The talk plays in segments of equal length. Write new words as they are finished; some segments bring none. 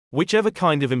Whichever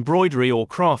kind of embroidery or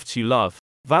crafts you love,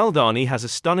 Valdani has a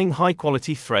stunning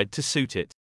high-quality thread to suit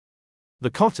it. The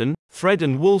cotton, thread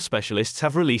and wool specialists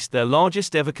have released their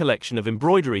largest ever collection of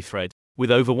embroidery thread,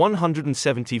 with over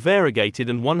 170 variegated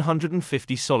and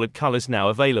 150 solid colors now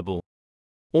available.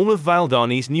 All of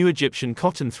Valdani's new Egyptian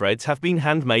cotton threads have been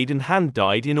handmade and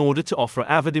hand-dyed in order to offer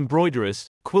avid embroiderers,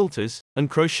 quilters, and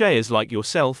crocheters like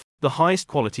yourself the highest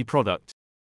quality product.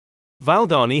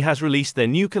 Valdani has released their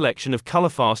new collection of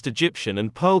color-fast Egyptian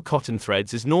and pearl cotton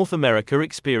threads as North America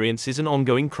experiences an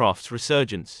ongoing crafts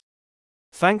resurgence.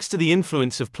 Thanks to the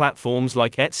influence of platforms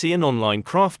like Etsy and online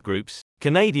craft groups,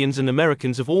 Canadians and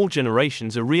Americans of all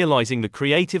generations are realizing the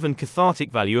creative and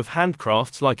cathartic value of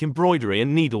handcrafts like embroidery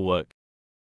and needlework.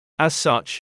 As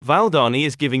such, Valdani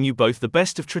is giving you both the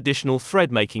best of traditional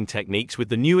thread-making techniques with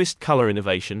the newest color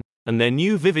innovation, and their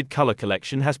new vivid color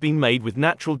collection has been made with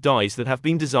natural dyes that have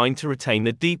been designed to retain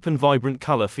their deep and vibrant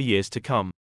color for years to come.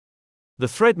 The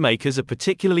thread makers are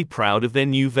particularly proud of their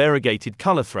new variegated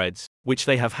color threads, which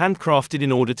they have handcrafted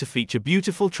in order to feature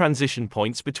beautiful transition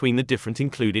points between the different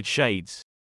included shades.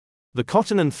 The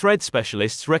cotton and thread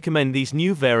specialists recommend these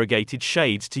new variegated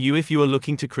shades to you if you are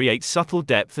looking to create subtle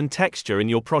depth and texture in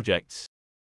your projects.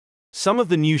 Some of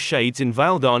the new shades in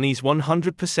Valdani's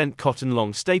 100% cotton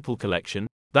long staple collection,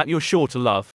 that you're sure to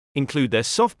love, include their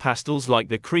soft pastels like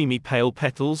their creamy pale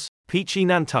petals, peachy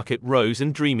Nantucket rose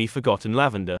and dreamy forgotten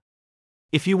lavender.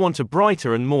 If you want a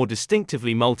brighter and more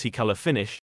distinctively multicolor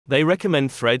finish, they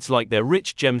recommend threads like their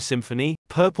rich gem symphony,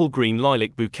 purple-green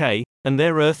lilac bouquet, and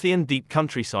their earthy and deep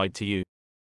countryside to you.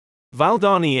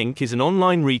 Valdani Inc. is an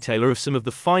online retailer of some of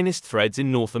the finest threads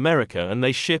in North America, and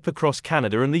they ship across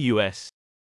Canada and the US.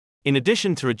 In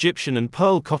addition to Egyptian and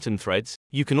pearl cotton threads,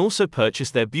 you can also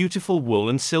purchase their beautiful wool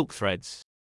and silk threads.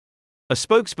 A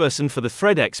spokesperson for the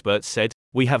thread experts said,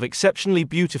 "We have exceptionally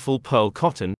beautiful pearl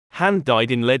cotton,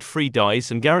 hand-dyed in lead-free dyes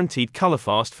and guaranteed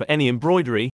color-fast for any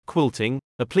embroidery, quilting,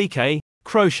 applique,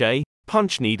 crochet,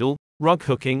 punch needle, rug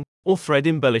hooking, or thread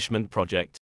embellishment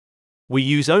project. We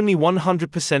use only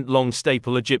 100% long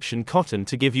staple Egyptian cotton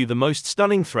to give you the most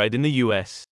stunning thread in the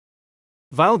US.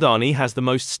 Valdani has the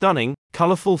most stunning,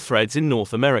 colorful threads in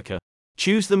North America.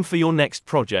 Choose them for your next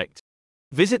project."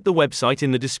 Visit the website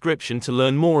in the description to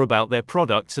learn more about their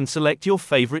products and select your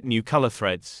favorite new color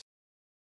threads.